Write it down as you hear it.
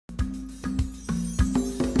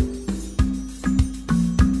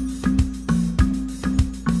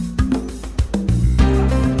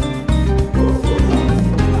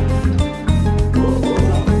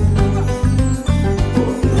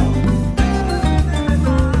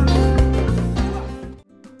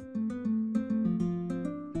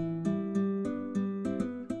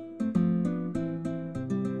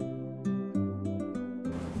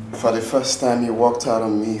for the first time you walked out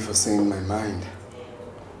on me for saying my mind.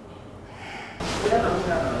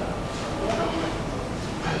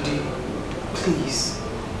 Andy, please.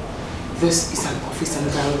 This is an office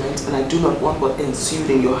environment and I do not want what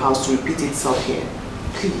ensued in your house to repeat itself here.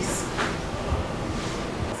 Please.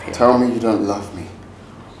 Tell me you don't love me.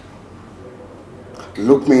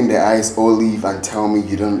 Look me in the eyes, Olive, and tell me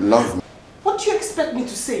you don't love me. What do you expect me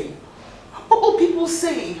to say? What will people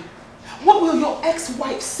say? What will your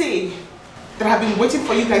ex-wife say? That I've been waiting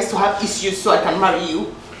for you guys to have issues so I can marry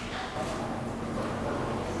you?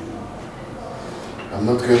 I'm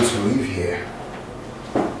not going to leave here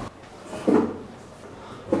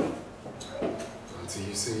until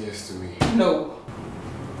you say yes to me. No.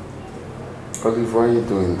 Olive, why are you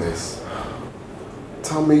doing this?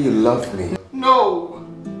 Tell me you love me. No.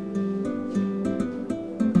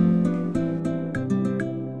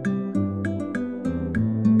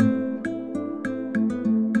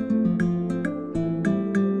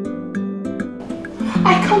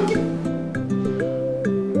 I can't get...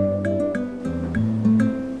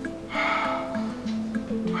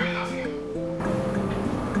 Do I love him?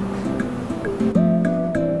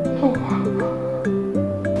 Oh.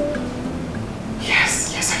 Yes,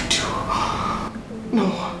 yes I do. No.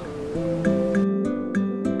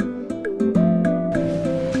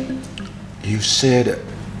 You said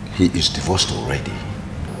he is divorced already.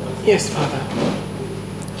 Yes, Father.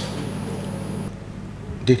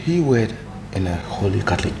 Did he wed in a Holy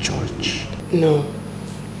Catholic church? No.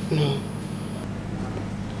 No.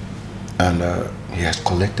 And he has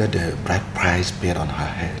collected the bride price paid on her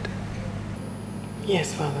head?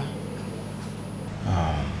 Yes, Father.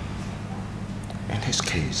 In this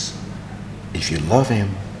case, if you love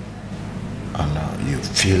him and you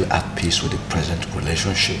feel at peace with the present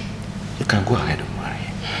relationship, you can go ahead and marry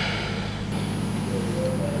him.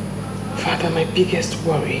 Father, my biggest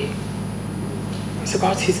worry is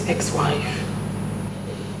about his ex-wife.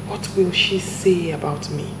 What will she say about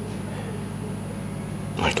me?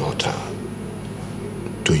 My daughter,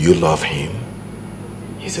 do you love him?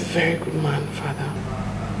 He's a very good man, Father.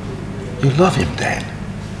 You love him then.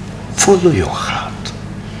 Follow your heart.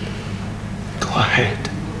 Go ahead.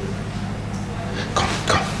 Come,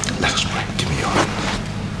 let us pray. Give me your hand.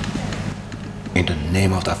 In the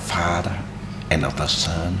name of the Father, and of the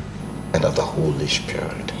Son, and of the Holy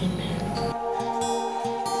Spirit. Amen.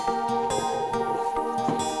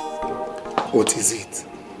 What is it?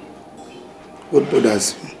 What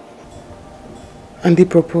bothers you? Andy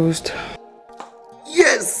proposed.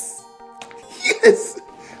 Yes! Yes!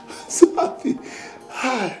 I'm so happy.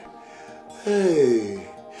 Hi. Hey.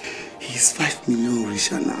 He's 5 million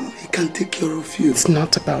richer now. He can take care of you. It's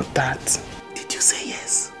not about that. Did you say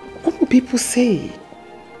yes? What will people say?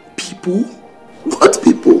 People? What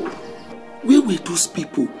people? Where were those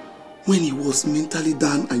people when he was mentally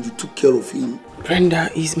down and you took care of him? Brenda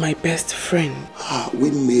is my best friend.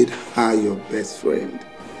 We made her your best friend.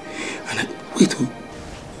 And wait,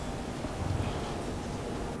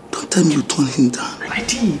 don't tell me you turned him down. I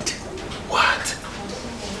did. What?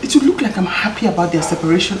 It would look like I'm happy about their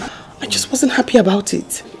separation. I just wasn't happy about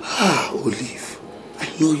it. Olive, I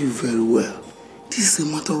know you very well. This is a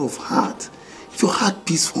matter of heart. If your heart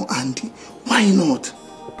beats for Andy, why not?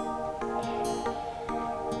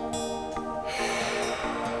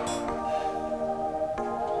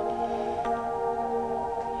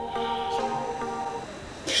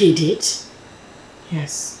 He did?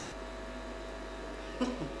 Yes.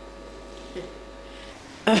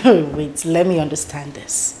 Oh, wait, let me understand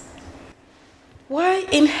this. Why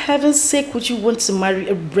in heaven's sake would you want to marry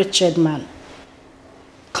a wretched man?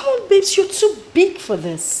 Come on, babes, you're too big for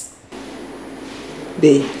this.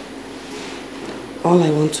 Babe, all I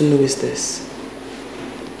want to know is this.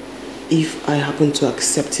 If I happen to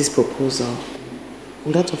accept his proposal,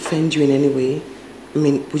 will that offend you in any way? I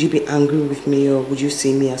mean, would you be angry with me or would you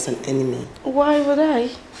see me as an enemy? Why would I?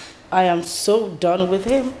 I am so done with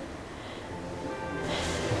him.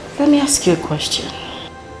 Let me ask you a question.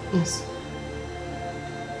 Yes.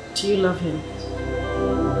 Do you love him?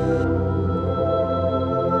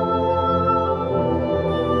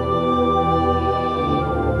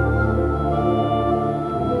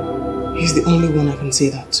 He's the only one I can say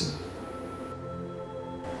that to.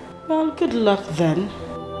 Well, good luck then.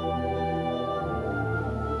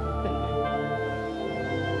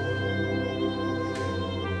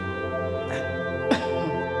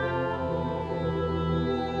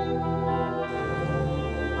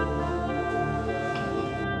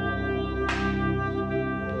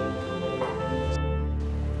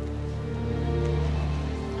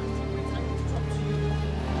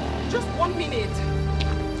 Just 1 minute.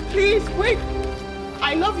 Please, wait. I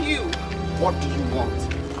I love you. What do you want?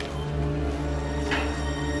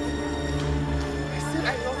 I said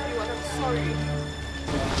I love you and I'm sorry.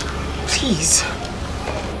 Please.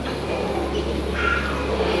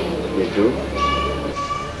 You do?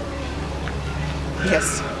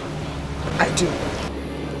 Yes, I do.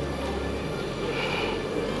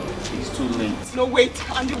 It's too late. No, wait,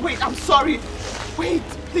 Andy, wait, I'm sorry. Wait,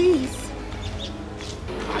 please.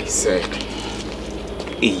 I said,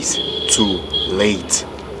 it's too late.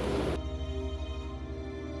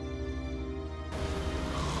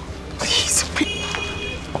 Please, please.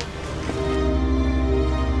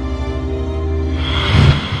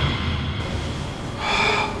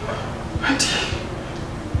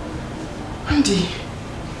 Andy.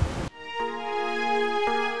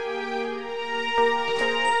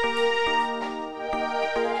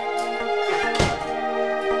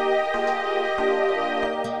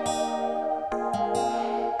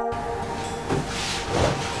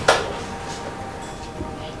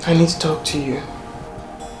 I need to talk to you.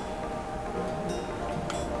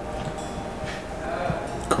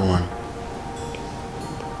 Come on.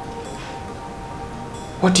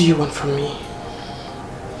 What do you want from me?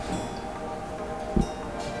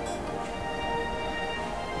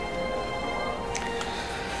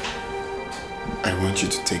 I want you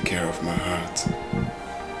to take care of my heart.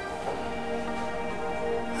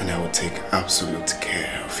 And I will take absolute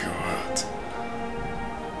care of your heart.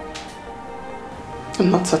 I'm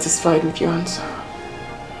not satisfied with your answer.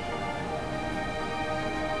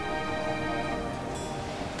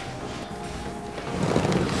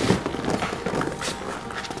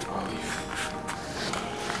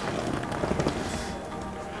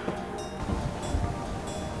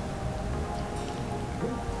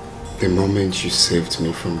 The moment you saved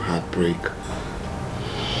me from heartbreak,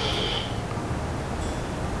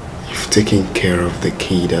 you've taken care of the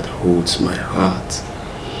key that holds my heart.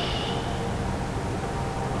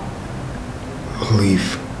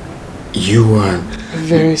 Olive, you are A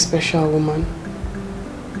very special woman.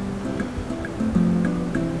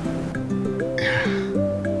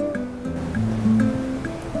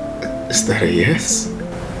 Is that a yes?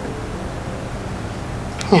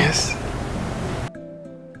 Yes.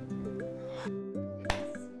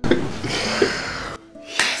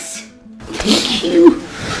 Yes. Thank you.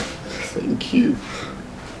 Thank you.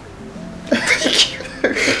 Thank you.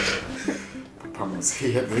 Papa must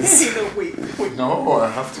hear this. No, wait. No, I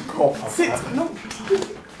have to call Papa. Sit. No.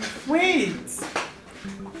 Wait.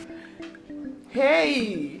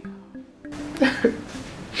 Hey.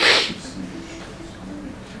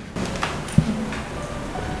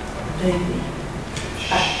 Baby.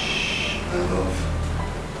 My love,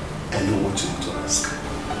 I know what you want to ask.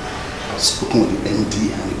 I've spoken with the MD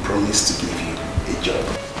and he promised to give you a job.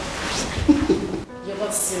 You're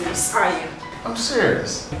not serious, are you? I'm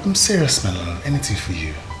serious. I'm serious, my love. Anything for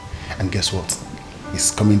you. And guess what? He's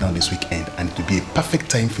coming down this weekend and it will be a perfect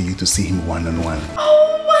time for you to see him one-on-one.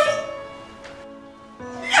 Oh my!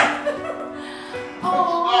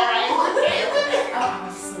 Oh, alright.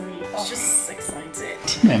 I'm sorry. I'm just excited.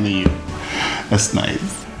 I mean, that's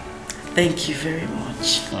nice. Thank you very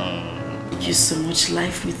much. Thank you so much.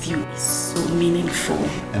 Life with you is so meaningful.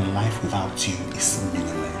 And life without you is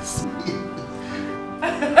meaningless.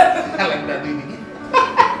 I like that, baby.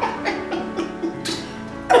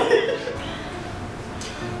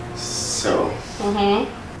 So,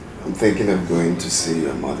 I'm thinking of going to see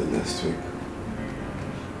your mother next week.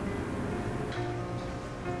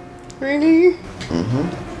 Really?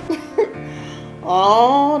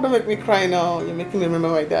 Oh, don't make me cry now. You're making me remember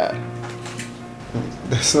my dad.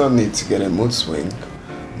 There's no need to get a mood swing.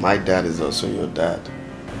 My dad is also your dad.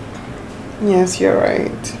 Yes, you're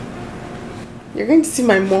right. You're going to see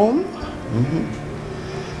my mom?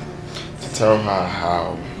 To tell her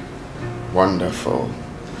how wonderful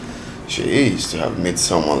she is to have met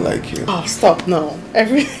someone like you. Oh, stop now.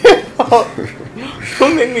 Everything.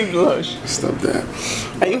 Don't make me blush. Stop that.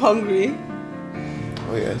 Are you hungry?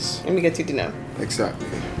 Oh yes. Let me get you dinner. Exactly.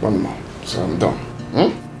 One more. So I'm done.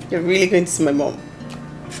 You're really going to see my mom?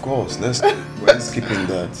 Of course. We're skipping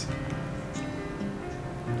that.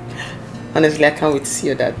 Honestly, I can't wait to see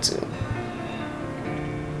your dad too.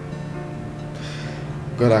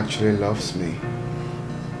 God actually loves me.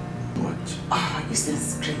 What? Ah, you said the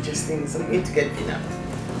strangest things. I'm going to get dinner.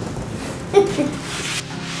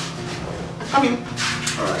 Come in.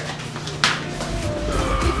 Alright.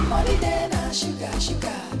 If money then I sugar.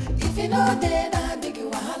 If you know then I big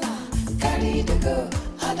wahala. Carry the go,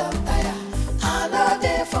 I don't tire. I know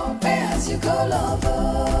there for pay as you go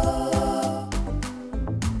lover.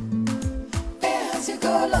 Pay as you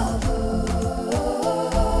go lover.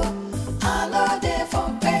 I know there for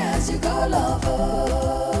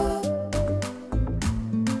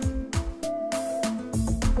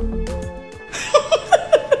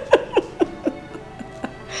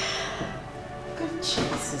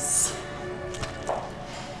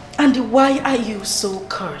why are you so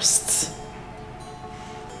cursed?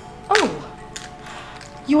 Oh,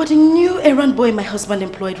 you are the new errand boy my husband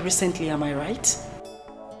employed recently, am I right?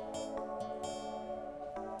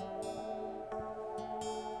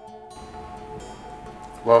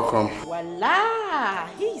 Welcome. Voila!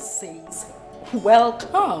 He says,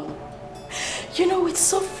 welcome. You know, it's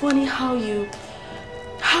so funny how you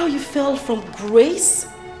fell from grace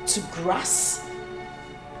to grass,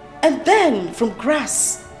 and then from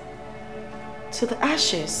grass to the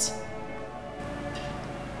ashes,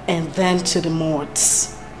 and then to the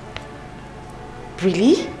mods.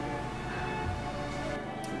 Really?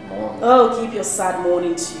 Oh, keep your sad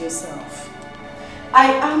mourning to yourself.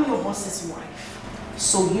 I am your boss's wife,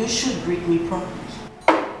 so you should greet me properly.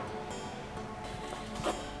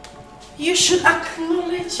 You should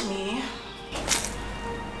acknowledge me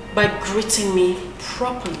by greeting me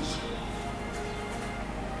properly.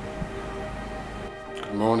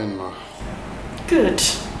 Good morning, Ma. Good.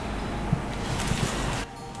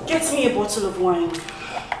 Get me a bottle of wine,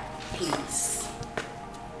 please.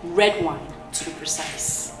 Red wine, to be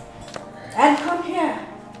precise. And come here.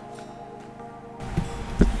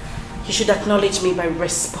 You should acknowledge me by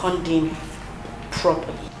responding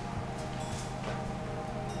properly.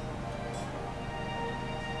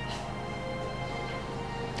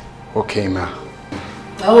 Okay, Ma.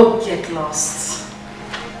 Oh, get lost.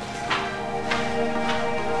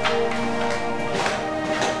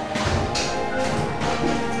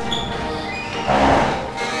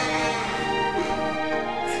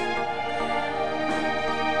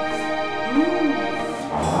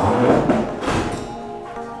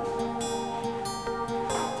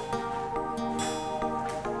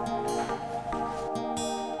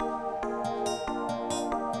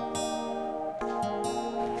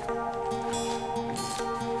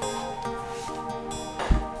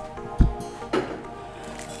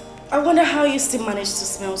 I wonder how you still manage to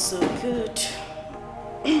smell so good.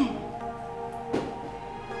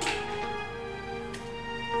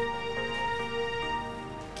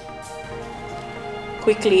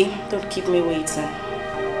 Quickly, don't keep me waiting.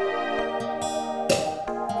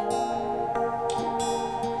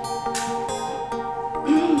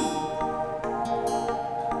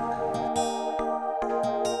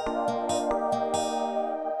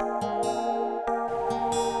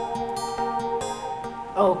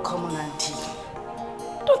 Oh, come on, Auntie.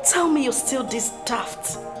 Don't tell me you're still this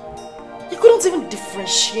daft. You couldn't even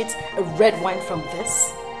differentiate a red wine from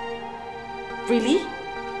this? Really?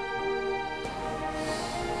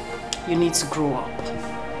 You need to grow up.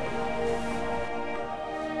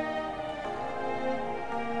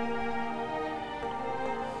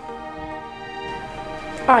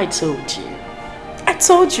 I told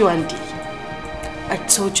you, Andy. I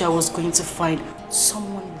told you I was going to find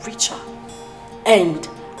someone richer and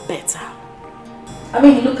better. I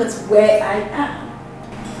mean, look at where I am.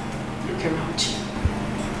 Look around you.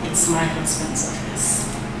 It's my husband's office.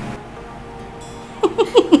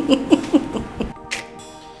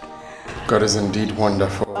 God is indeed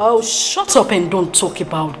wonderful. Oh, shut up and don't talk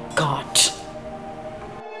about God.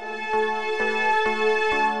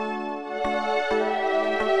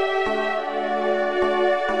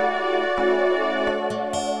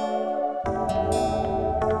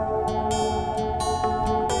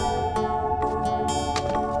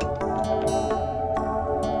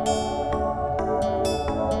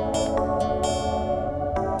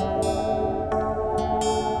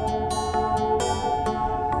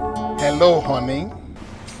 Hello, honey.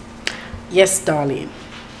 Yes, darling.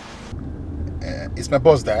 Is my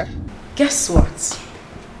boss there? Guess what?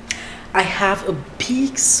 I have a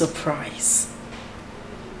big surprise.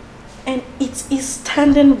 And it is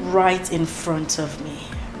standing right in front of me.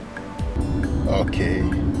 Okay.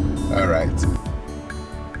 All right.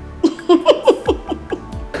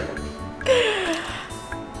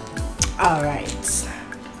 All right.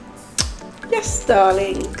 Yes,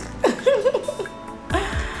 darling.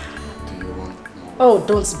 Oh,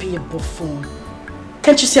 don't be a buffoon.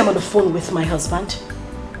 Can't you see I'm on the phone with my husband?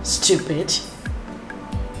 Stupid.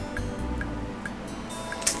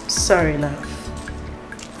 Sorry, love.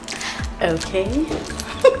 Okay.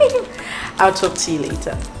 I'll talk to you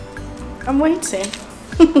later. I'm waiting.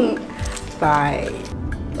 Bye.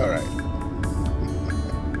 All right.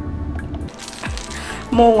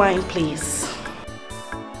 More wine, please.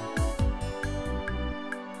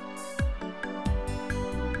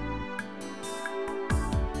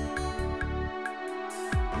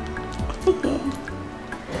 Good.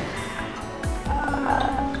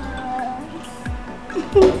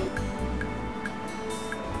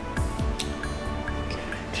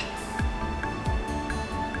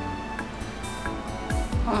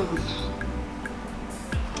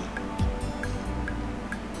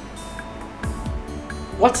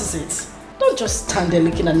 What is it? Don't just stand there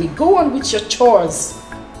looking at me. Go on with your chores.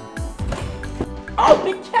 Oh,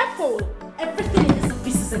 be careful. Everything in this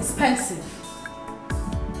office is expensive.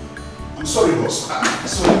 I'm sorry, boss.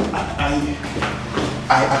 Sorry, I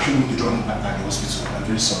actually need to join at the hospital. I'm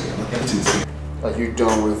very sorry, but everything is here. Are you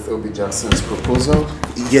done with Obi Jackson's proposal?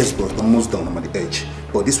 Yes, boss. I'm almost done. I'm at the edge.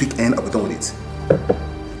 But this weekend, I'll be done with it.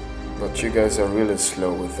 But you guys are really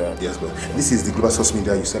slow with that. Yes, boss. This is the global source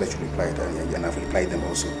media you said I should reply to, and I've replied them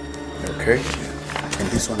also. Okay. Yeah. And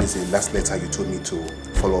this one is the last letter you told me to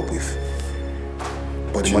follow up with.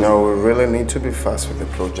 But you know, we really need to be fast with the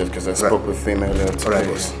project because I spoke with him earlier today. Alright,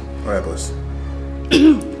 boss. Alright, boss.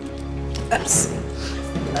 I'm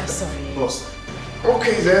sorry. Boss.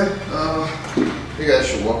 Okay then, you guys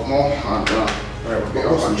should work more and alright, we'll be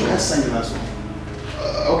off and I'll sign the last one.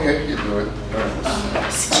 Okay, you do it. Alright,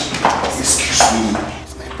 boss. Excuse me,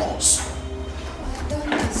 it's my boss.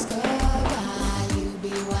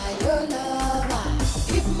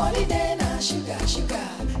 If money then sugar.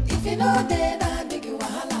 If you know then I big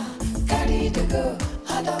wahala. Carry the go,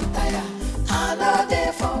 I don't tire. I know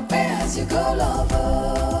they for pay as you go lover.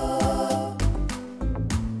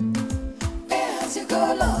 You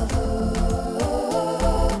go lover.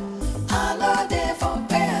 I know they for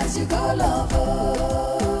pay as you go lover.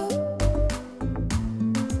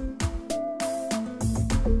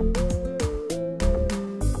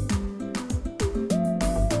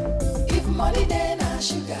 If money then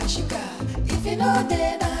sugar. If you know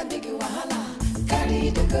then I big wahala. Carry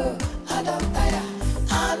the go, I don't tire.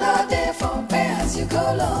 I know they for pay as you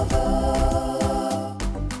go lover.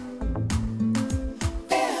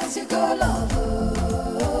 Pay as you go lover.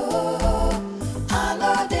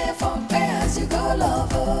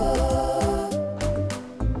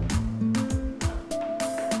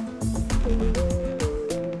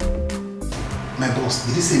 My boss,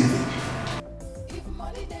 did he say anything?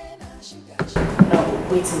 No,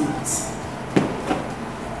 wait a minute.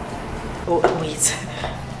 Oh, wait.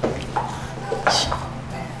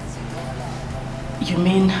 You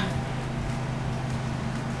mean...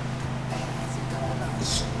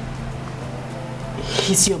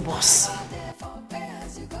 he's your boss?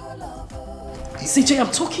 CJ,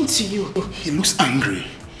 I'm talking to you. He looks angry.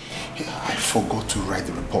 I forgot to write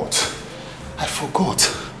the report. I forgot to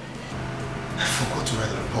write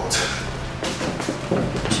the report.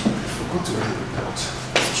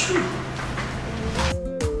 It's true.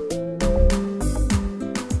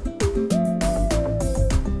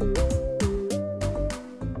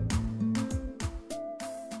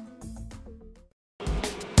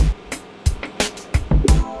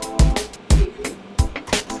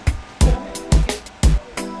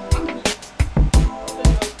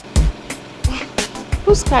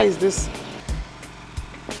 Whose car is this?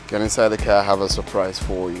 Get inside the car, I have a surprise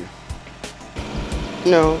for you.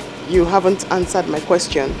 No, you haven't answered my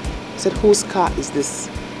question. I said, whose car is this?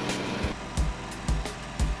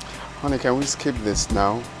 Honey, can we skip this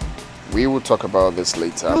now? We will talk about this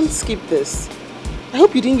later. Don't skip this. I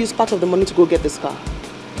hope you didn't use part of the money to go get this car.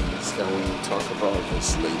 Can we talk about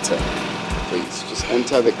this later? Please, just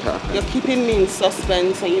enter the car. You're keeping me in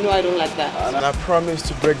suspense and you know I don't like that. And I promise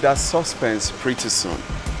to break that suspense pretty soon.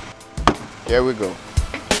 Here we go.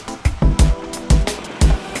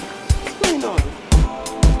 What's going on?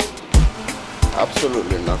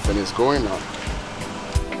 Absolutely nothing is going on.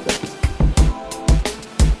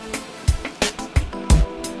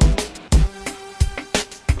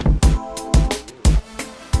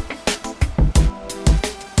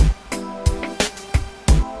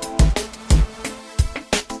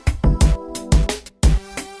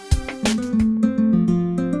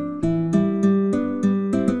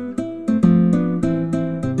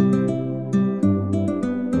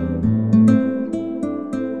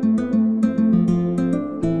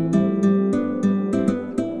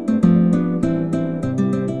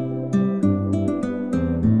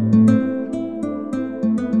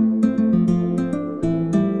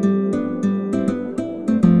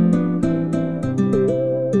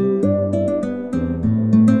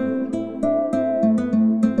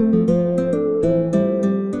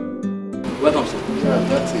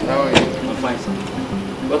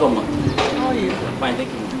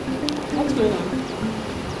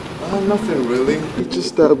 Nothing really. It's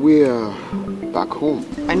just that we are back home.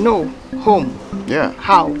 I know. Home. Yeah.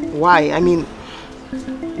 How? Why? I mean,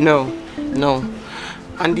 no.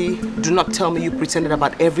 Andy, do not tell me you pretended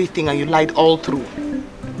about everything and you lied all through.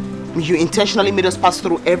 You intentionally made us pass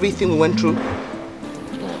through everything we went through.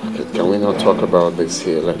 Okay, can we not talk about this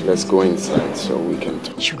here? Let's go inside so we can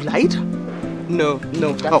talk. You lied? No,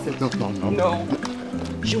 that's it. No. No.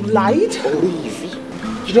 You lied? Leave.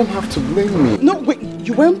 You don't have to blame me. No, wait,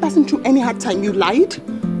 you weren't passing through any hard time, you lied?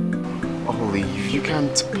 Olive, you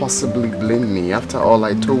can't possibly blame me after all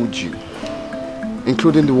I told you.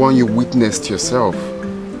 Including the one you witnessed yourself. Okay.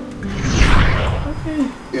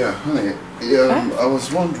 Yeah, honey. Yeah, I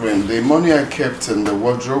was wondering, the money I kept in the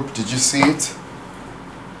wardrobe, did you see it?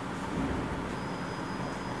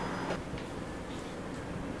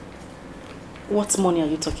 What money are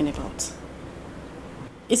you talking about?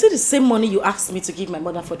 Is it the same money you asked me to give my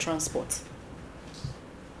mother for transport?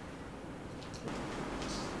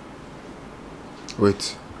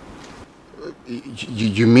 Wait.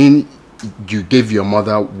 You mean you gave your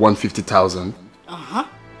mother 150,000? Uh-huh.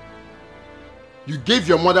 You gave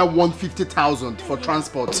your mother 150,000 for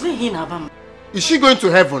transport? Is she going to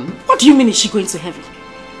heaven? What do you mean is she going to heaven?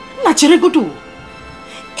 Each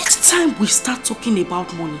time we start talking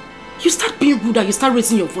about money, you start being rude and you start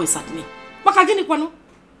raising your voice at me.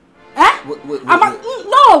 Wait.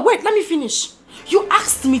 No, wait, let me finish. You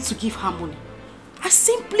asked me to give her money. I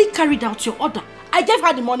simply carried out your order. I gave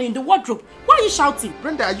her the money in the wardrobe. Why are you shouting?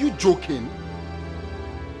 Brenda, are you joking?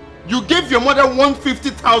 You gave your mother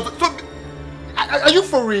 150,000. So, are you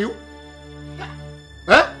for real?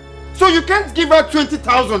 Huh? So you can't give her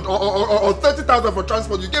 20,000 or 30,000 for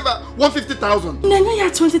transport. You gave her 150,000. Nene,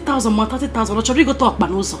 you 20,000 or 30,000.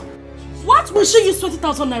 What will she use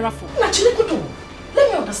 20,000 naira for?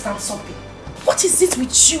 Let me understand something. What is it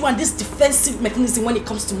with you and this defensive mechanism when it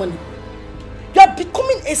comes to money? You are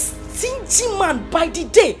becoming a stingy man by the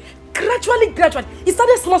day. Gradually. It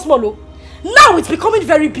started small. Now it's becoming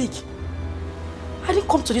very big. I didn't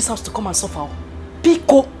come to this house to come and suffer.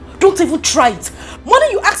 Biko, don't even try it.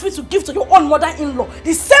 Money you asked me to give to your own mother-in-law,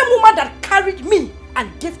 the same woman that carried me and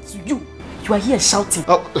gave to you. You are here shouting.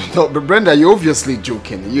 Oh, no, but Brenda, you're obviously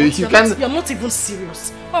joking. You can't... You're not even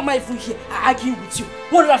serious. Why am I even here? I argue with you.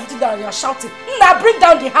 150 dollars, you're shouting. Now bring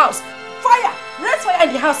down the house. Fire! Raise fire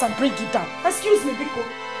in the house and bring it down. Excuse me, Biko.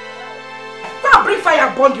 Now bring fire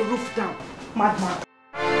and burn the roof down. Madman.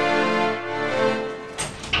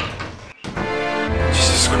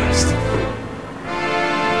 Jesus Christ.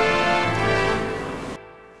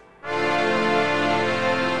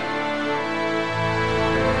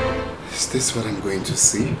 Is this what I'm going to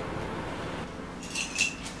see?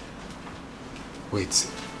 Wait,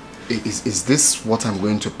 is this what I'm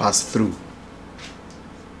going to pass through?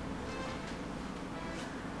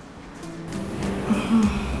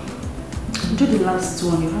 Do the last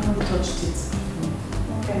one, you haven't touched it.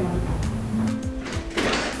 Okay, man.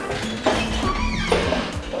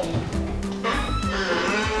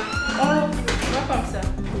 Welcome, sir.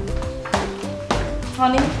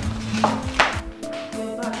 Honey?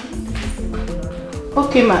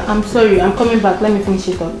 Okay, ma, I'm sorry. I'm coming back. Let me finish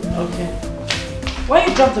it up. Okay. When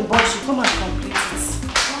you drop the box, you come and complete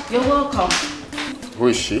it. You're welcome. Who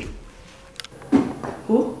is she?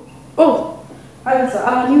 Who? Oh, Agatha,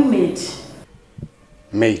 our new maid.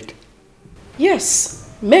 Maid? Yes,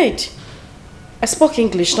 maid. I spoke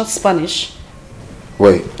English, not Spanish.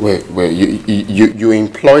 Wait. You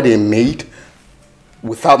employed a maid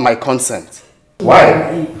without my consent? Why?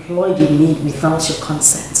 I employed a maid without your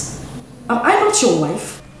consent. Am I not your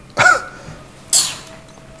wife?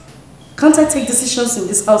 Can't I take decisions in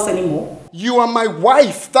this house anymore? You are my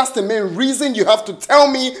wife. That's the main reason you have to tell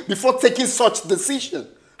me before taking such decision.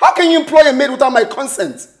 How can you employ a maid without my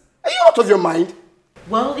consent? Are you out of your mind?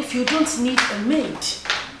 Well, if you don't need a maid,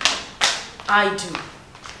 I do.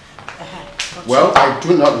 Well, I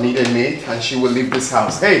do not need a maid and she will leave this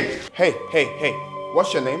house. Hey.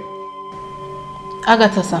 What's your name?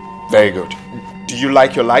 Agatha, sir. Very good. Do you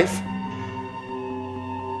like your life?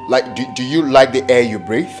 Do you like the air you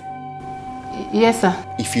breathe? Yes, sir.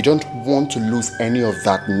 If you don't want to lose any of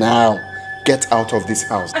that now, get out of this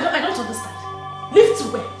house. I don't understand. Leave to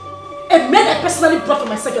where? A maid I personally brought for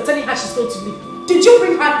myself, you're telling her she's going to leave. Did you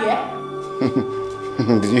bring her here?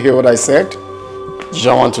 Did you hear what I said? You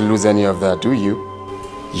don't want to lose any of that, do you?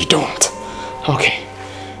 You don't. Okay.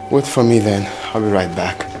 Wait for me then. I'll be right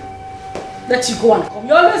back. Let you go and come.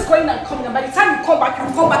 You're always going and coming, and by the time you come back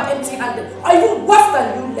empty-handed. Or even worse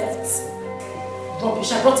than you left.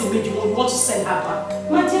 Rubbish, I brought a maid, you want to send her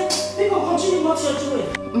back. My dear, people continue what you're doing.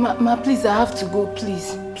 Ma, please, I have to go,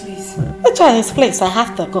 please. Let's try his place, I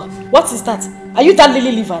have to go. What is that? Are you that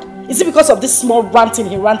lily-livered? Is it because of this small ranting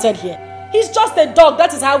he ranted here? He's just a dog,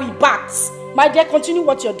 that is how he barks. My dear, continue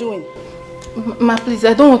what you're doing. Ma, please,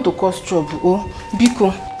 I don't want to cause trouble. Oh,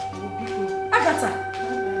 Biko. Agatha!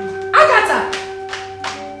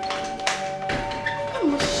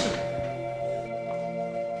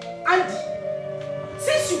 Andy,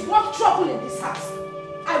 since you want trouble in this house,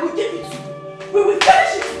 I will give it to you. We will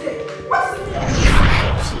finish it today. What's the deal?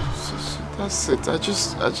 That's it. I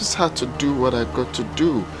just had to do what I got to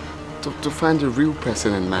do to find the real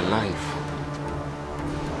person in my life.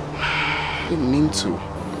 I didn't mean to.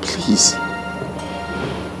 Please.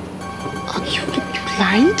 You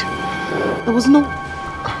lied? There was no...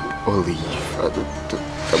 Olive, the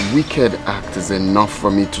wicked act is enough for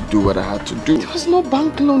me to do what I had to do. There was no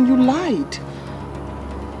bank loan. You lied.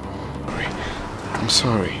 I'm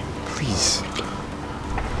sorry. Please.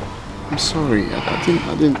 I'm sorry.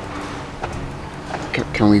 I didn't...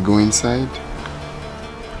 Can we go inside?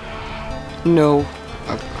 No.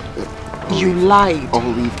 You lied.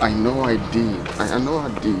 Olive, I know I did. I know I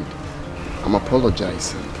did. I'm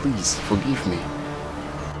apologizing. Please, forgive me.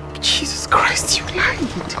 Jesus Christ, you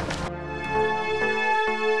lied.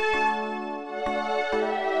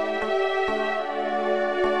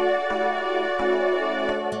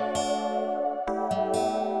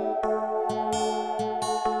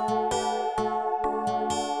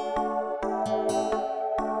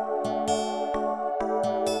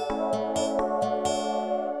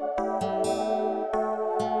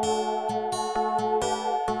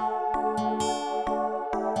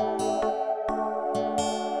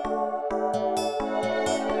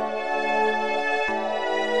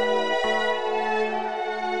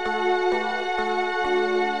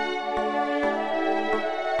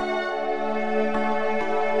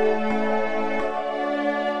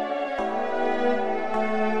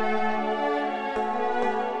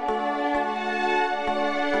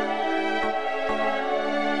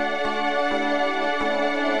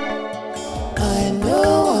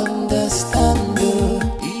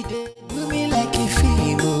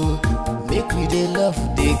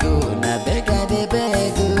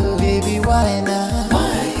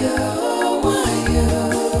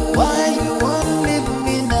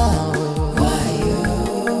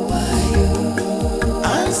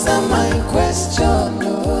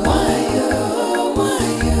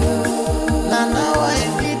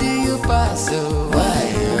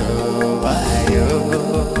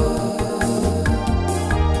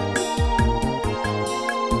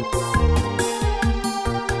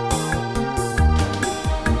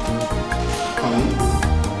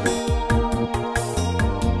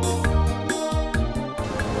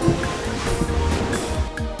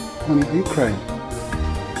 Honey, are you crying?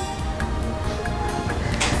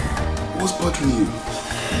 What's bothering you?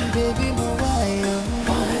 Baby,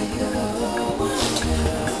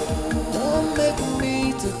 don't make me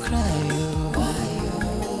to cry.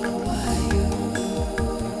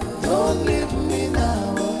 Don't leave me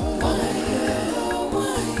now.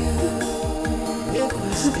 Make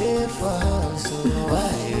me stay for us.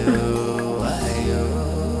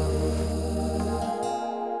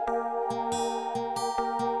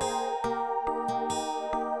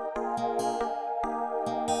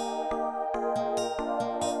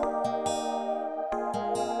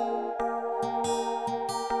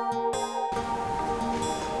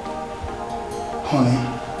 Honey,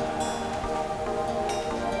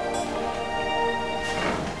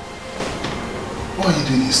 why are you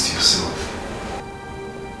doing this to yourself?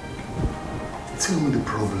 Tell me the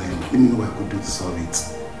problem. Let me know what I could do to solve it.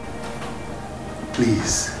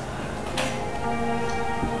 Please.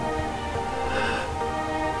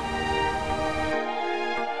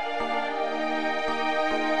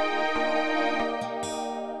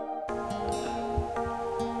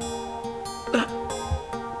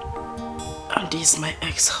 Andy is my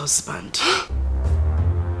ex-husband.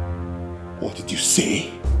 What did you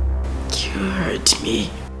say? You heard me.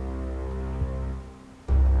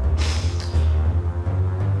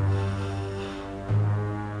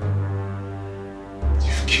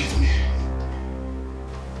 You've killed me.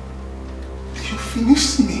 You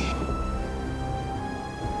finished me.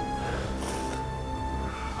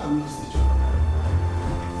 I lost the job.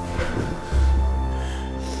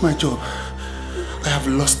 My job. I have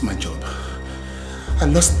lost my job. I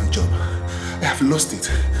lost my job. I have lost it.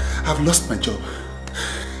 I have lost my job.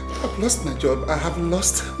 I've lost my job. I have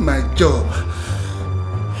lost my job.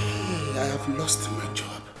 I have lost my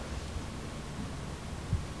job.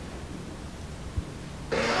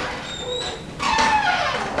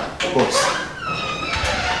 Boss,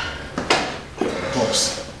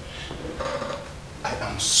 I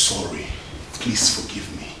am sorry. Please forgive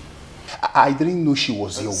me. I didn't know she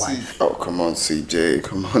was your wife. Oh, come on, CJ.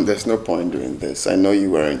 Come on, there's no point doing this. I know you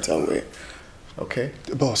weren't aware. Okay?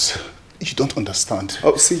 Boss, you don't understand.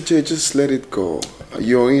 Oh, CJ, just let it go.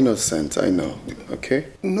 You're innocent, I know. Okay?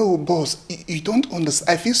 No, boss, you don't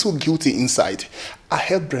understand. I feel so guilty inside. I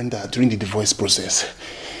helped Brenda during the divorce process.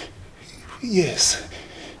 Yes.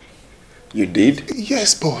 You did?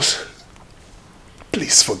 Yes, boss.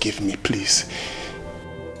 Please forgive me, please.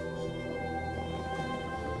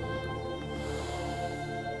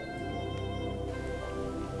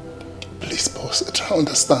 Boss, try to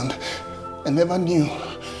understand. I never knew.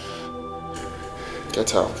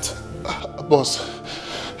 Get out. Boss,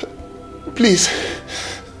 please.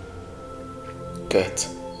 Get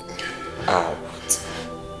out.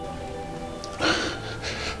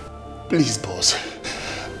 Please, boss.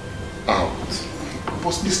 Out.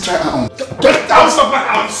 Boss, please try out. Get out of my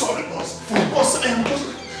house! Sorry, boss. Boss,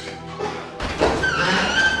 boss.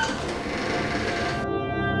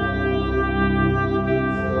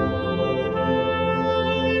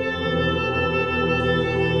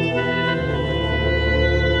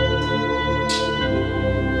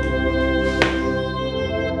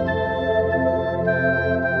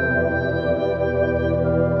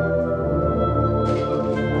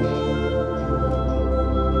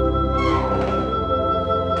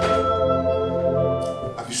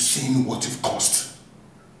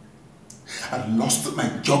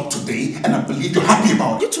 And I believe you're happy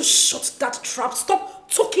about it. You to shut that trap. Stop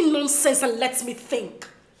talking nonsense and let me think.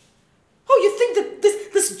 Oh, you think that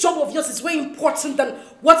this job of yours is way important than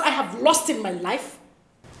what I have lost in my life?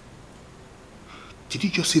 Did you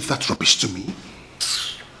just say that rubbish to me?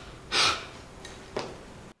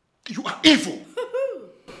 You are evil.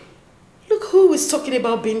 Look who is talking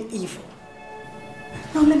about being evil.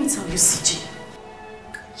 Now let me tell you, CJ.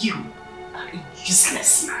 You are a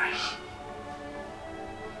useless man.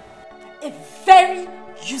 A very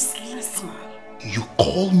useless man. You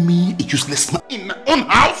call me a useless man in my own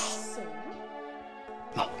house? So?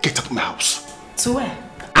 Now get out of my house. To where?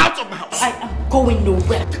 Out of my house. I am going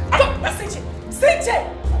nowhere. CJ! CJ!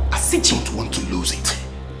 I don't want to lose it.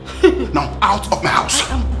 Now out of my house.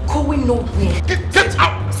 I am going nowhere. Get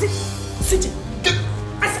out. CJ! Get.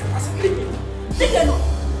 I said, leave me. Leave me alone.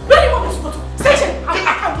 Where do you want me to go to? CJ!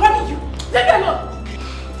 I'm warning you. Leave me alone.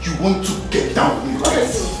 You want to get down with me,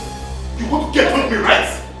 right? You want to get down with me, right?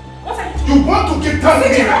 What are you doing? You want to get down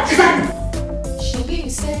with me, right? She be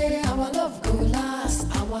say our love go last,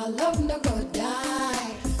 our love no go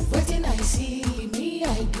die. Waiting I see me,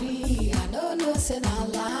 I agree. I don't know, say no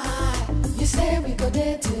lie. You say we go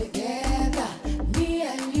there together, me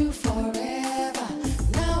and you forever.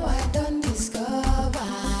 Now I don't discover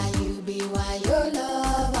you be why your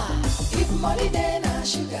lover. If money then I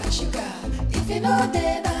sugar. If you know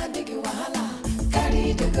then I dig you wahala.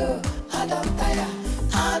 Carry the go. I don't tire.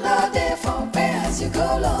 I know they for pay as you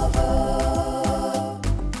go, lover.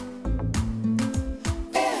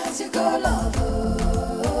 Pay as you go, lover.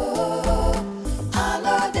 I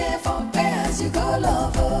know they for pay as you go,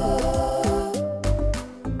 lover.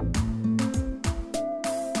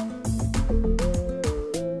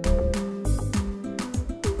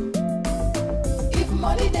 If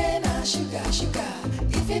money then I sugar.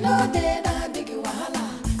 If you know then I dig you wahala.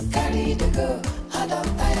 Carry the go. I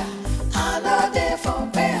don't tire. I know they for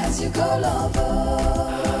pay as you go, lover.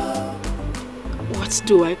 What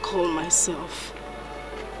do I call myself?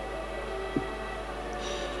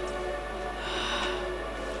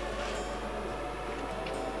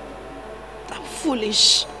 I'm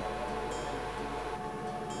foolish.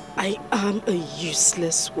 I am a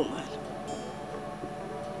useless woman.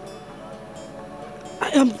 I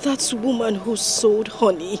am that woman who sold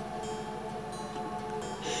honey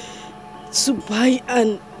to buy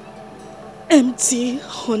an empty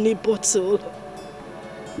honey bottle.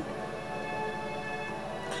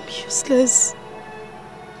 I'm useless.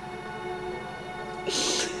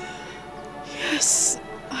 Yes,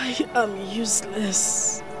 I am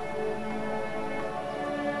useless.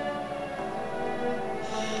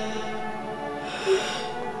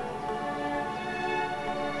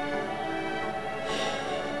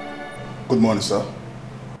 Good morning, sir.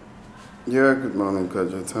 Yeah, good morning,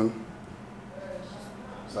 Kajetan.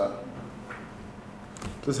 Sir.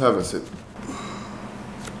 Please have a seat.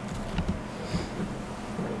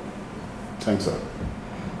 Thanks, sir.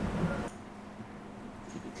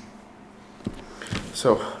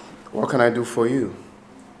 So, what can I do for you?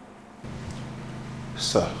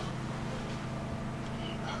 Sir,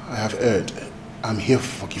 I have heard. I'm here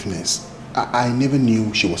for forgiveness. I never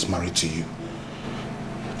knew she was married to you.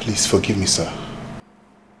 Please forgive me, sir.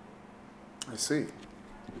 I see.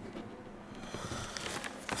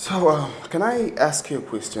 So, can I ask you a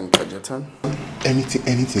question, Kajetan?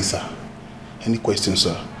 Anything, sir. Any question,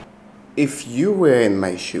 sir? If you were in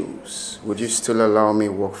my shoes, would you still allow me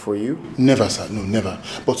work for you? Never, sir. No, never.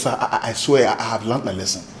 But, sir, I swear I have learned my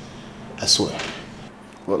lesson. I swear.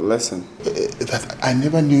 What lesson? That I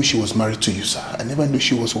never knew she was married to you, sir. I never knew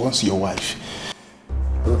she was once your wife.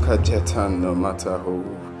 Look at Jetan, no matter who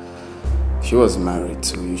she was married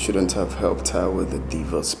to, you shouldn't have helped her with the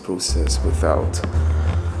divorce process without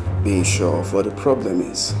being sure of what the problem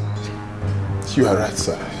is. You are right,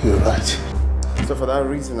 sir. You're right. So for that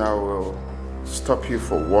reason, I will stop you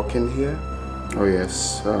for working here. Oh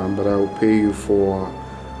yes, but I will pay you for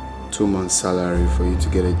 2 months' salary for you to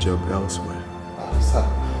get a job elsewhere. Sir,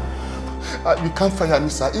 you can't fire me,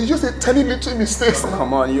 sir. It's just a tiny little mistake, sir.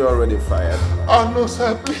 Come on, you're already fired. Oh no,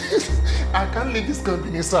 sir, please. I can't leave this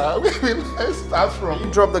company, sir. Where will I start from?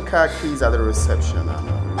 You drop the car keys at the reception.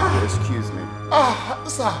 Excuse me.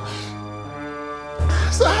 Sir.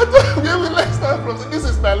 Sir, where will I start from? This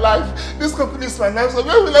is my life. This company is my life. So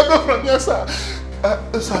where will I go from here, sir?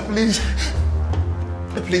 Sir, please.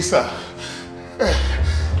 Please, sir.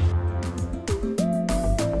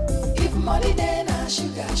 If money then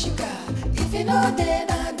sugar. If you know then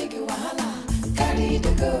big wahala. Carry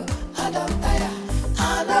the go, I don't tire.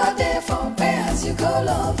 I know they for pay as you go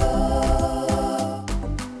lover.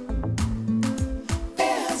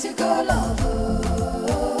 Pay as you go lover.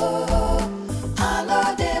 I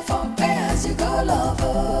know they for pay as you go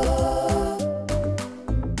lover.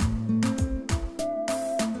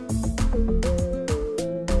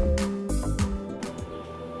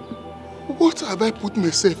 What have I put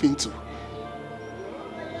myself into?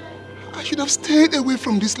 I should have stayed away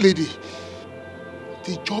from this lady.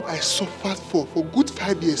 The job I suffered for good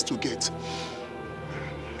 5 years to get.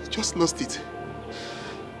 I just lost it.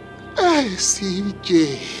 Hey,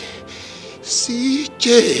 CJ.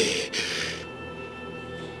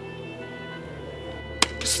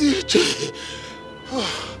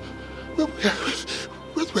 Oh,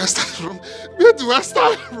 where do I start from? Where do I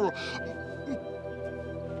start from?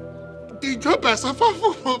 The job I suffered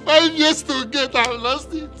for 5 years to get, I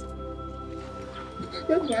lost it.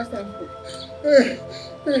 Where do I start from?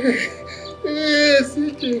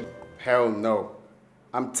 CJ. Hell no.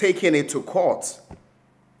 I'm taking it to court.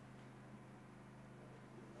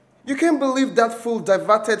 You can't believe that fool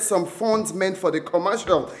diverted some funds meant for the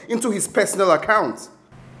commercial into his personal account.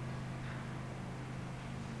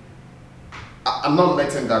 I'm not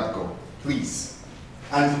letting that go. Please.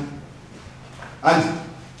 And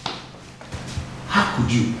how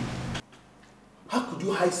could you? How could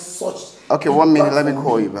you hide such... Okay, 1 minute. Let me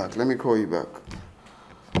call you back.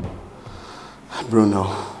 Bruno,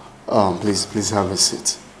 please have a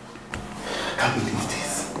seat. Can't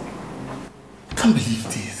believe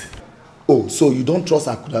this. Oh, so you don't trust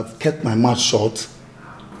I could have kept my mouth shut?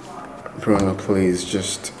 Bruno, please,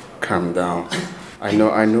 just calm down. I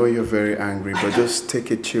know you're very angry, but just take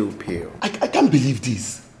a chill pill. I can't believe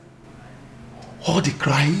this. All the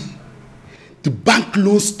crying, the bank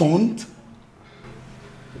loan stunt.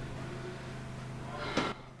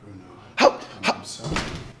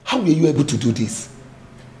 How were you able to do this?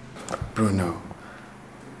 Bruno,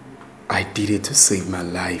 I did it to save my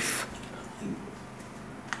life,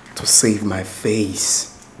 to save my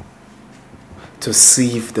face, to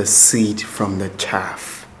sieve the seed from the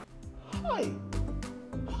chaff. Hi.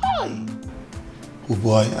 Oh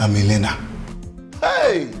boy, I'm Elena.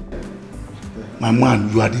 Hey! My man,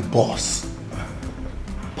 you are the boss.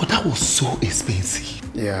 But that was so expensive.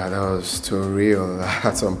 Yeah, that was too real.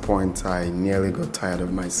 At some point, I nearly got tired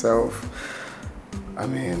of myself. I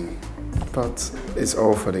mean, but it's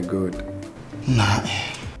all for the good. Nah.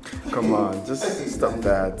 Come on, just stop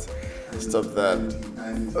that. Stop that.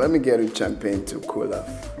 Let me get you champagne to cool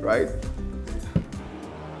off, right?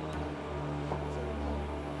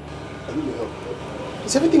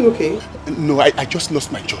 Is everything okay? No, I just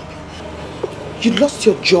lost my job. You lost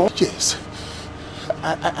your job? Yes.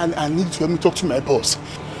 I need to help me talk to my boss.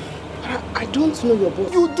 I don't know your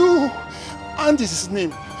boss. You do. Andy is his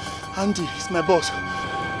name. Andy is my boss.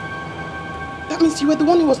 That means you were the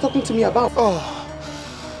one he was talking to me about. Oh.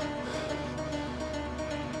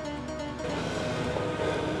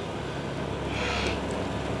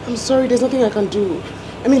 I'm sorry, there's nothing I can do.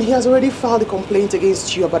 I mean, he has already filed a complaint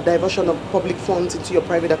against you about diversion of public funds into your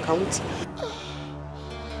private account.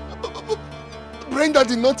 Brenda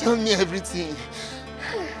did not tell me everything.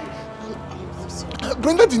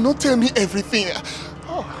 Brenda did not tell me everything.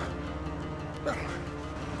 Oh.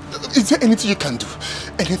 Is there anything you can do?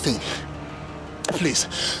 Anything? Please.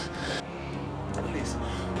 Please.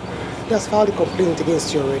 He has filed a complaint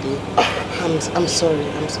against you already. I'm sorry.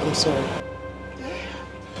 I'm sorry.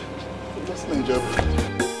 That's my job.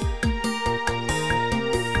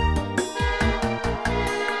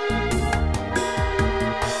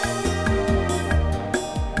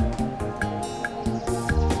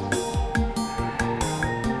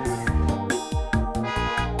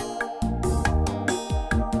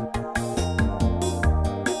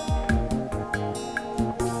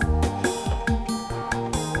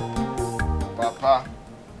 Papa.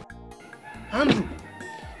 Andrew.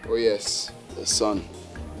 Oh yes, the son.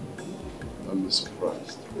 Don't be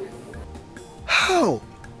surprised. How?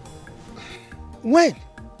 When?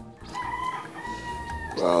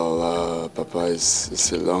 Well, Papa,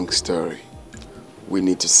 it's a long story. We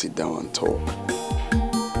need to sit down and talk.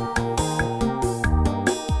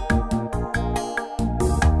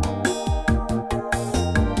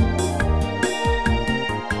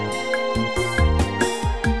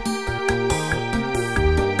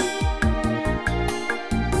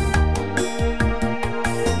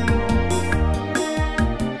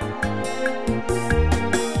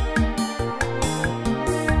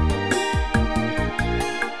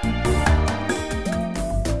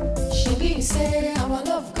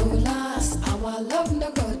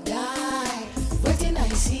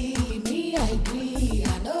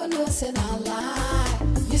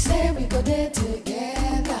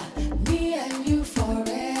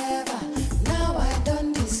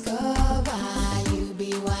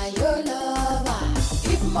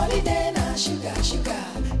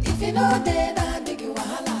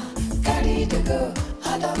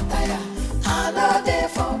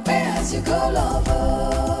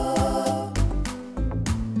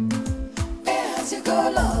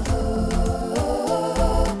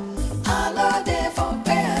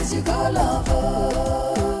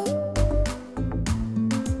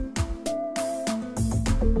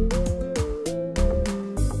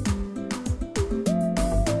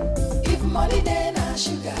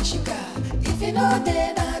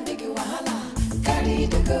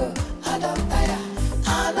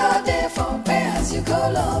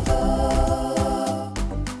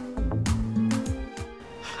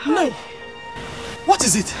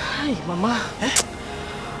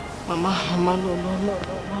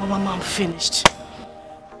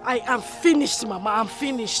 I'm finished, Mama. I'm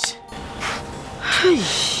finished. Hey,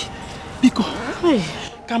 Biko, hey,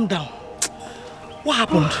 calm down. What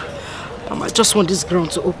happened? Mama, I just want this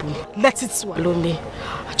ground to open. Let it swallow me.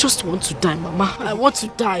 I just want to die, Mama. I want to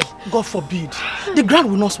die. God forbid. The ground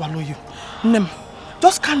will not swallow you. Nem,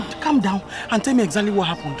 just calm down and tell me exactly what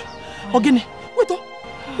happened. Ogene, wait,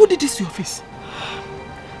 who did this to your face?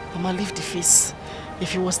 Mama, leave the face.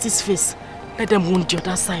 If it was this face, let them wound the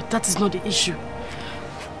other side. That is not the issue.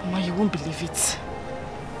 Mama, you won't believe it.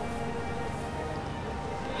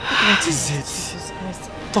 What is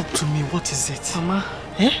it? Talk to me, what is it? Mama.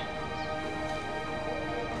 Eh?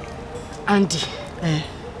 Andy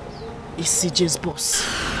is CJ's boss.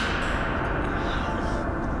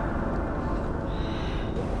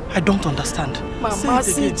 I don't understand. Mama,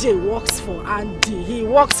 CJ works for Andy. He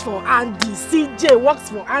works for Andy. CJ works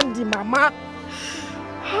for Andy, Mama.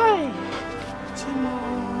 Hi.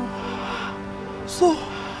 So,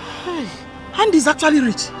 Andy is actually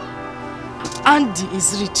rich. Andy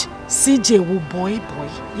is rich. CJ will boy.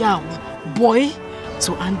 Yeah, boy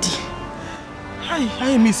to Andy.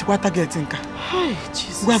 I miss what target, Inka. Hi,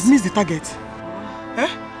 Jesus. We have missed the target. Eh?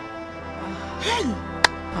 Hey.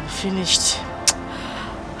 I'm finished.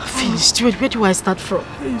 Where do I start from?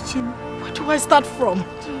 Where do I start from?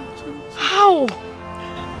 How?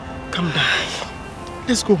 Calm down.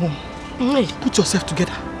 Let's go home. Put yourself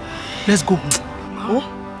together. Let's go home.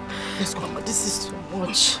 Oh? Let's go. Mama, this is too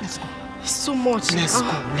much. Let's go. It's too much. Let's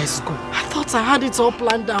go. I thought I had it all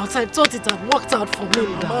planned out. I thought it had worked out for me,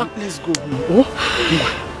 Mama. Let's go. Oh?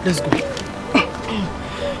 Let's go.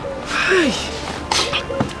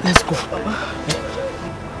 Let's go.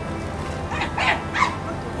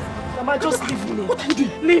 Mama, just leave me. What are you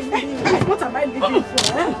doing? Leave me. What am I living for?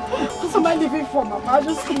 What am I living for, Mama?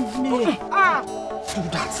 Just leave me. Do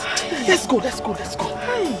that. Let's go. Let's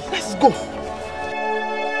go.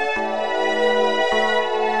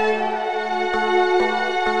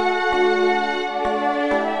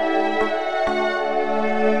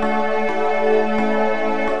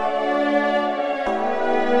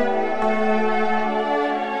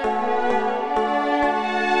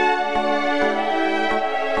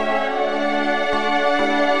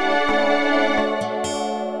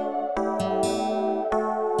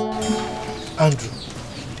 Andrew,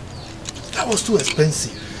 that was too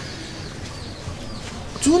expensive.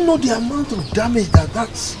 Do you know the amount of damage that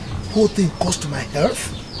whole thing caused to my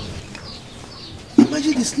health?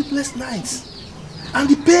 Imagine the sleepless nights and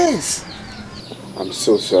the pains. I'm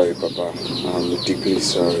so sorry, Papa. I'm deeply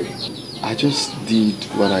sorry. I just did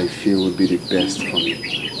what I feel would be the best for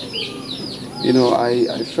me. You know,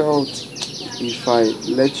 I felt if I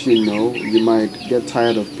let you know, you might get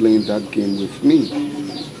tired of playing that game with me.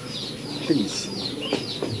 Please.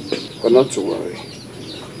 But not to worry.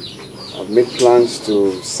 I've made plans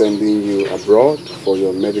to sending you abroad for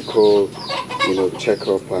your medical,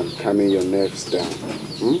 checkup and calming your nerves down.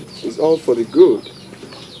 It's all for the good.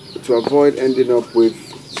 To avoid ending up with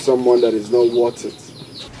someone that is not worth it.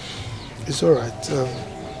 It's alright.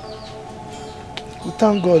 We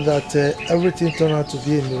thank God that everything turned out to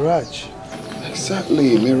be a mirage.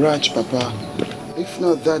 Exactly, mirage, Papa. If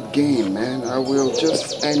not that game, man, I will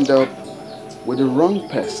just end up with the wrong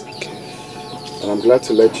person. And I'm glad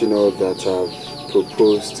to let you know that I've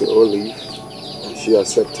proposed to Olive and she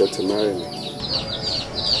accepted to marry me.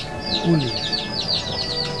 Olive?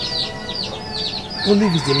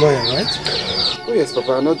 Olive is the lawyer, right? Oh yes,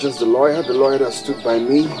 Papa, not just the lawyer that stood by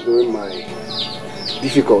me during my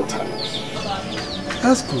difficult times.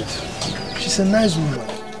 That's good. She's a nice woman.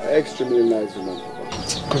 An extremely nice woman,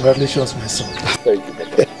 Papa. Congratulations, my son. Thank you,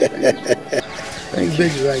 Papa. Thank you. You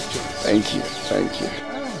made the right choice. Thank you. Thank you.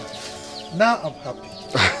 Now I'm happy.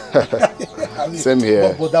 I mean, Same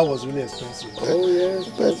here. But that was really expensive. Oh yes,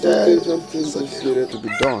 but something just needed to be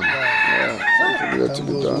done. Yeah, something needed to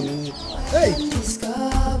be done. Hey!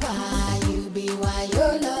 Discover you be why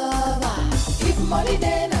your lover. If money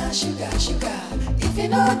then sugar. If you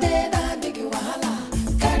know then big wahala.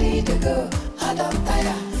 Carry the go, I don't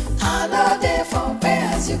tire. I know they for pay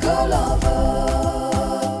as you go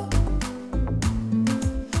lover.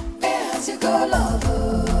 Pay as you go lover.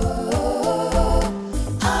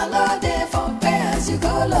 I know they for pay as you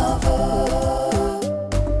go lover.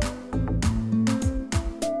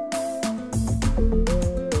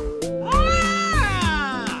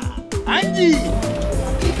 Angie!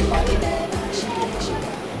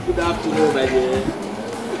 Good afternoon, my dear.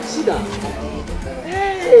 Sit down.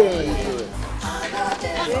 Hey!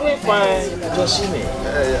 You're doing fine. Just see me.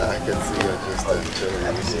 Yeah, I can see you're just enjoying.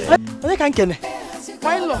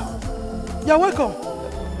 My in-law, you're welcome.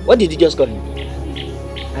 What did you just call him?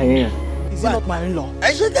 Is he not my in-law?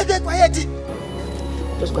 I should get quiet.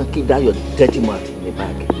 Just go and keep that your dirty mouth in the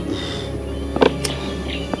bag.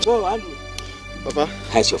 Oh, Andrew. Papa?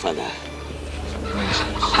 How's your father?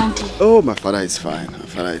 Auntie. Oh, my father is fine.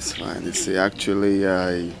 You see, actually,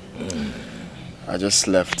 I just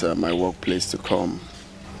left my workplace to come.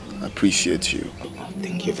 I appreciate you.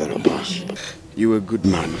 Thank you very much. You're a good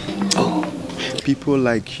man. Oh. People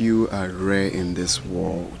like you are rare in this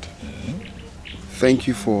world. Thank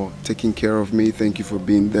you for taking care of me. Thank you for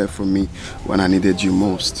being there for me when I needed you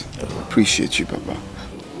most. Appreciate you, Papa.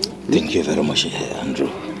 Thank you very much, Andrew.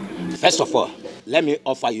 First of all, let me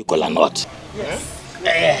offer you kola nut. Yes.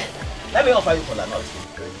 Let me offer you kola nut.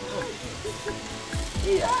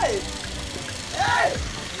 Hey!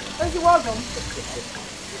 Thank you, welcome.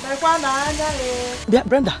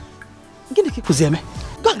 Brenda,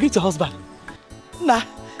 go and greet your husband. Nah,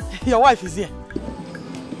 your wife is here.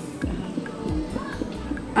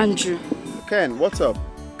 Andrew. Ken, what's up?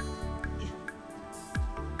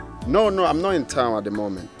 No, I'm not in town at the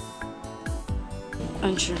moment.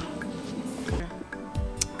 Andrew.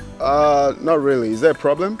 Not really. Is there a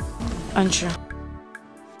problem? Andrew.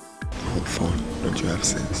 Hold phone. Don't you have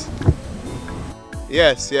sense?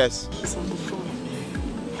 Yes. He's on the phone.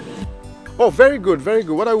 Oh, very good.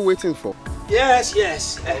 What are we waiting for? Yes.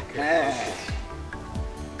 Okay.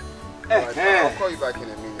 Right, I'll call you back in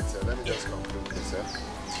a minute, sir. Let me just conclude this, sir.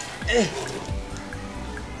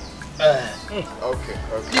 Okay.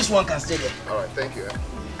 This one can stay there. All right, thank you.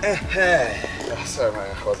 Sorry,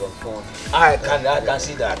 I was on phone. I can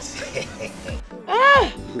see that.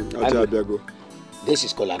 This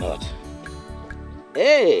is kola nut.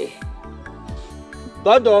 Hey,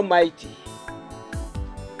 God Almighty,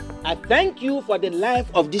 I thank you for the life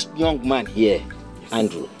of this young man here,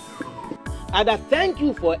 Andrew. And I thank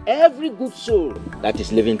you for every good soul that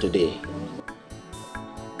is living today.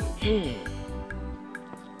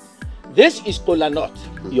 This is kola nut,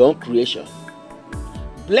 your own creation.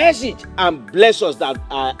 Bless it and bless us that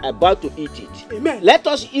are about to eat it. Amen. Let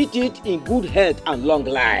us eat it in good health and long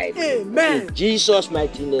life. Amen. In Jesus'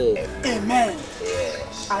 mighty name. Amen.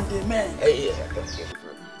 Yes. And amen. Hey.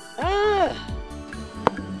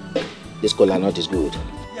 This kola nut is good.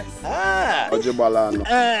 Yes.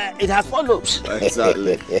 It has 4 lobes.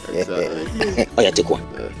 Exactly. Oh, yeah, take one.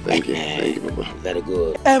 Thank you, Papa. Very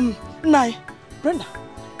good. Nai, Brenda,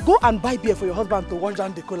 go and buy beer for your husband to wash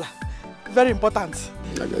down the cola. Very important.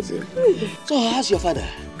 So, how's your father?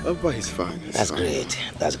 Papa, he's fine. That's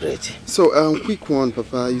great. So, quick one,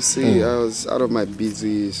 Papa. You see, I was out of my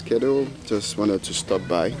busy schedule. Just wanted to stop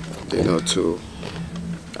by, to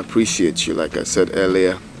appreciate you. Like I said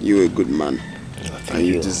earlier, you're a good man. And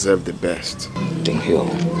you deserve the best. Thank you.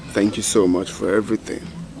 Thank you so much for everything.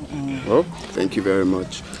 Well, thank you very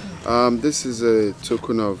much. This is a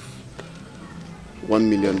token of 1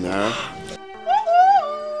 million naira.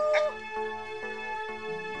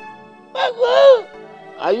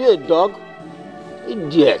 Are you a dog?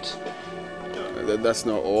 Idiot. That's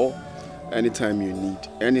not all. Anytime you need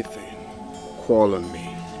anything, call on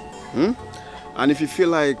me. And if you feel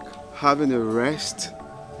like having a rest,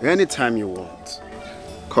 anytime you want,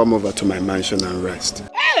 come over to my mansion and rest.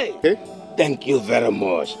 Hey! Okay? Thank you very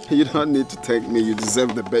much. You don't need to take me. You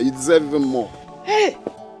deserve the best. You deserve even more. Hey!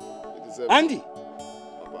 Andy,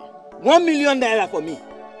 $1 million for me.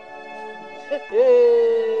 Hey.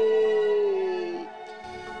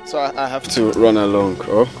 So I have to run along.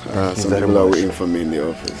 Some people are waiting for me in the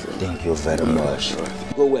office. Thank you very much.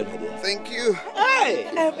 Go well, my dear. Thank you. Hey!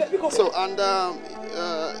 So, and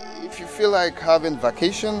if you feel like having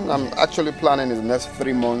vacation, I'm actually planning in the next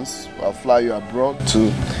 3 months. I'll fly you abroad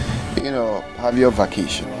to, have your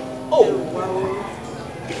vacation. Oh, wow.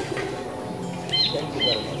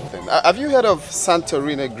 Have you heard of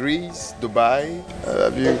Santorini, Greece, Dubai?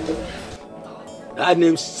 Have you? That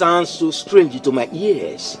name sounds so strange to my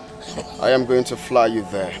ears. I am going to fly you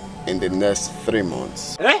there in the next 3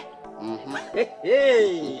 months. Eh?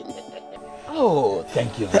 Hey. Oh,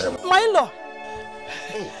 thank you very much. My in-law.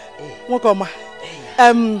 Welcome.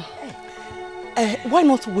 Why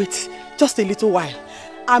not wait just a little while?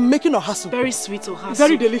 I'm making a hustle. Very sweet ohasu.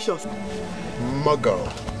 Very delicious. My girl.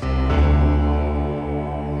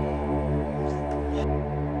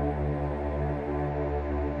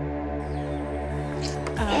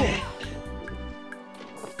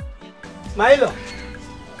 Milo.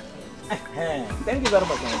 Thank you very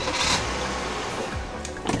much, Milo.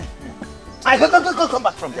 Come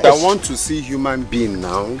back from there. I want to see human being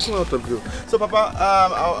now. Out of you. So, Papa,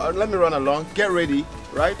 let me run along. Get ready,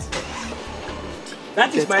 right?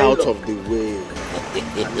 That is Get my out in-law. of the way.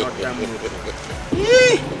 I'm not that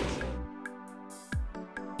Hey!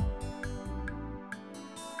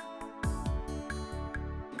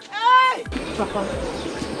 Papa,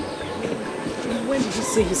 when did you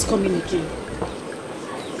say he's coming again?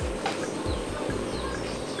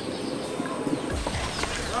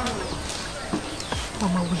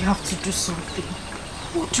 Mama, we have to do something.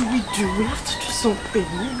 What do? We have to do something.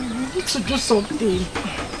 We need to do something.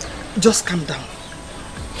 Just calm down.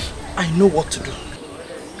 I know what to do.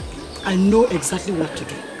 I know exactly what to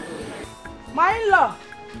do. My in-law!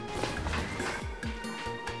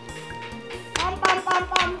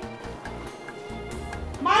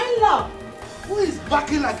 My in-law! Who is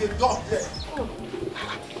barking like a dog there? Oh.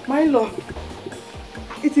 My in-law,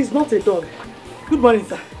 it is not a dog. Good morning,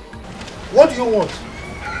 sir. What do you want?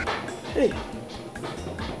 Hey,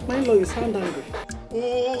 my in-law, you sound angry.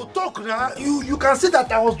 Oh, talk now. You can see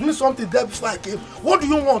that I was doing something there before I came. What do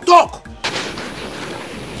you want? Talk!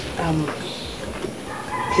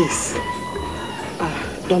 Please,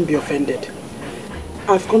 don't be offended.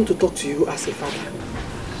 I've come to talk to you as a father.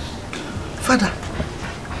 Father?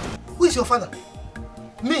 Who is your father?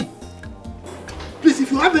 Me? Please,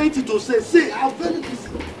 if you have anything to say. I'm very busy.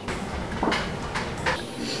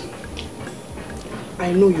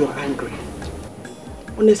 I know you're angry.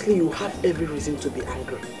 Honestly, you have every reason to be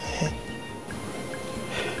angry.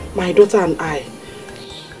 My daughter and I,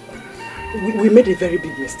 we made a very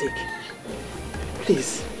big mistake.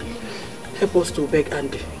 Please, help us to beg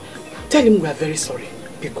Andy. Tell him we are very sorry.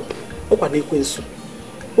 Biko. Oh,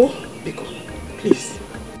 Biko, please.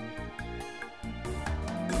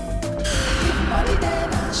 Money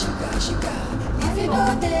then sugar. If you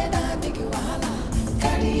know then I make you wahala.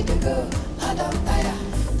 Carry the go, I don't tire.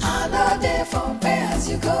 I know they for pay as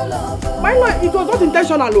you go lover. My lord, it was not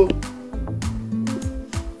intentional.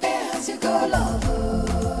 Pay as you go lover.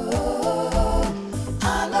 I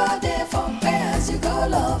know they for pay as you go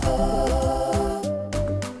lover.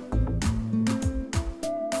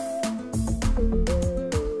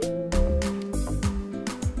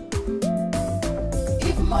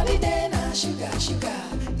 If money then sugar.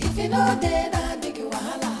 If you know then I make you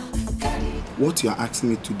wahala. What you're asking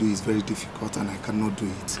me to do is very difficult and I cannot do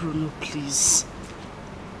it. Bruno, please.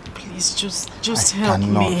 Please, just help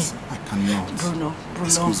me. I cannot. Bruno.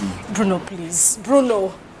 Excuse me. Bruno, please.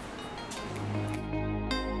 Bruno.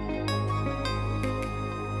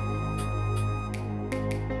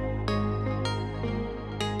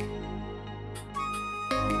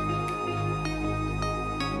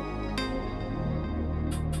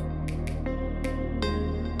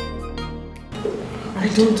 I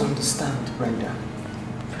don't understand, Brenda.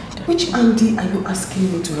 Which Andy are you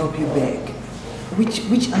asking me to help you beg?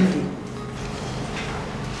 Which Andy?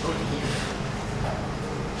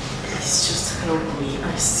 Please just help me.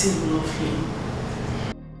 I still love him.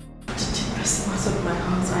 To the best part of my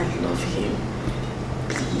heart, I love him.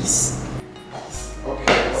 Please.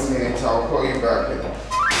 Okay, 1 minute. I'll call you back.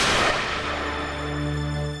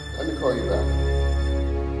 Let me call you back.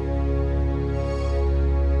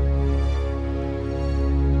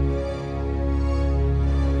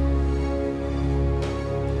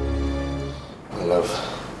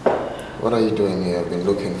 What are you doing here? I've been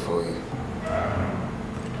looking for you.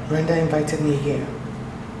 Brenda invited me here.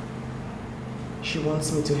 She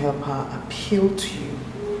wants me to help her appeal to you,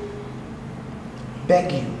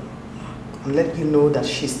 beg you, and let you know that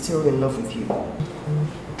she's still in love with you.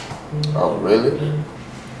 Oh, really?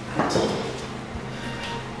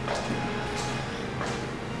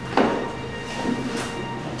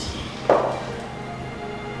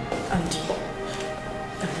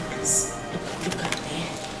 Please, look at me.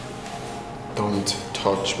 Don't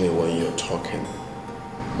touch me when you're talking.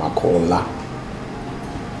 Makola.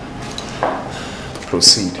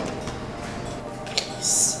 Proceed.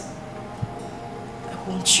 Please. I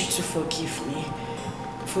want you to forgive me.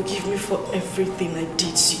 Forgive me for everything I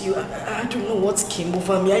did to you. I don't know what came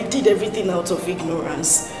over me. I did everything out of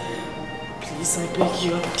ignorance. Please, I beg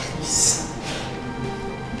you, please.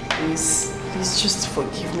 Please just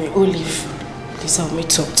forgive me. Olive, please help me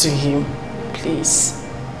talk to him. Please.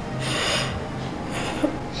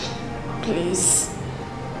 Please.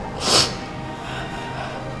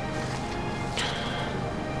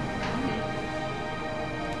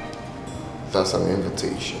 That's an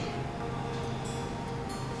invitation.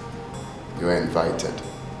 You're invited.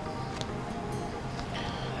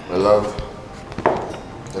 My love,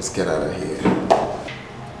 let's get out of here.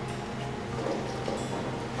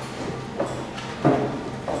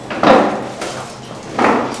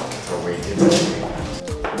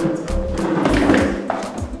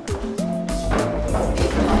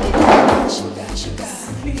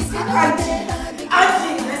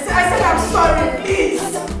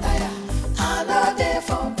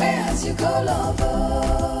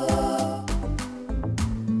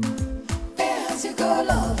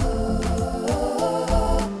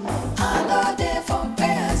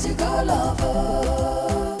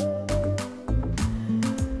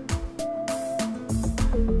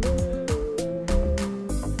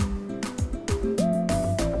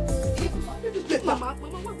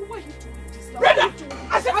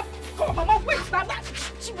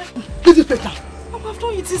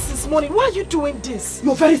 This.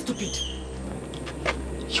 You're very stupid.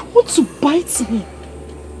 You want to bite me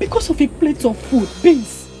because of a plate of food,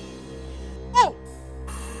 beans. Oh,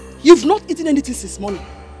 you've not eaten anything since morning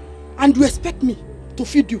and you expect me to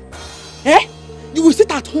feed you. Eh? You will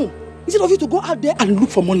sit at home instead of you to go out there and look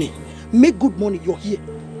for money. Make good money, you're here,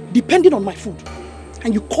 depending on my food.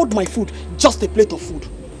 And you called my food just a plate of food.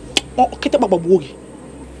 Oh, okay, Mama,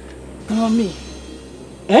 me.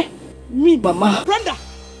 Eh? Me, Mama. Brenda!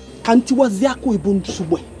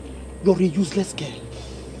 You're a useless girl.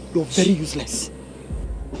 You're very useless.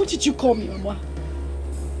 What did you call me, Mama?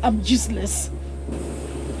 I'm useless.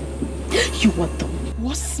 You are the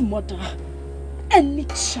worst mother any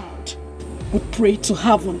child would pray to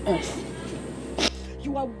have on earth.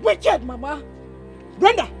 You are wicked, Mama.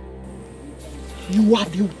 Brenda, you are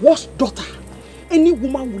the worst daughter any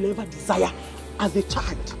woman will ever desire as a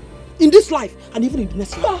child. In this life and even in the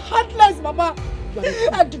next life. You're heartless, Mama.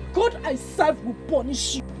 And the God I serve will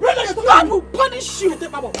punish you. God will punish you.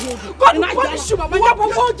 God will punish you, Mama. God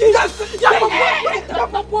will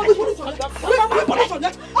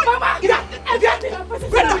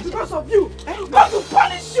because of you. God will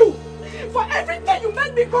punish you. For everything you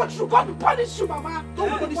made me go through, God will punish you, Mama.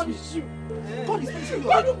 God will punish you. God is punishing you.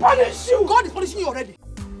 God will punish you. God is punishing you already.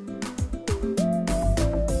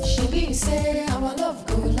 She say our love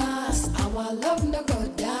go last, our love no go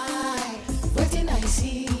die. Waiting I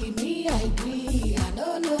see me, I agree. I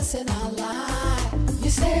don't know, say not lie. You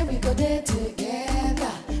say we go there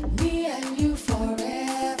together, me and you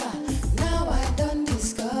forever. Now I don't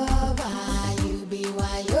discover you be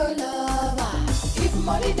why your lover. If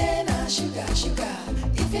money then I sugar.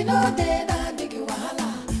 If you know then I big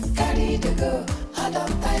wahala. Carry the go, I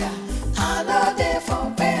don't tire. I know they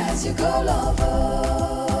for pay as you go lover.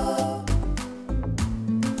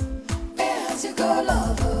 You go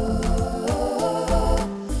love,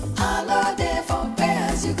 I know they for pay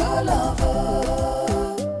as you go love.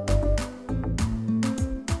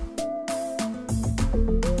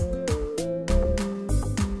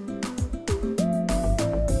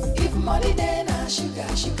 If money then I sugar.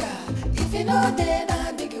 If you know then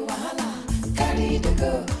I big wahala. Carry the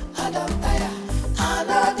go, I don't tire. I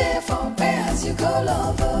know they for pay as you go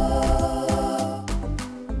love.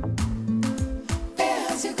 Pay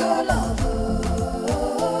as you go love.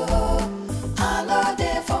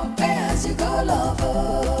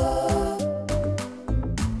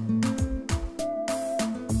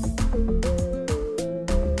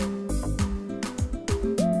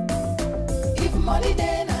 If money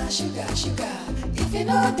then I sugar. If you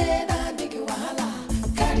know then I big wahala.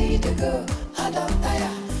 Carry the go, I don't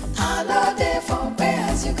tire. I know they for pay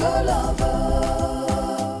as as you go, love.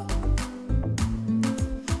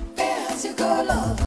 Pay as you go, love.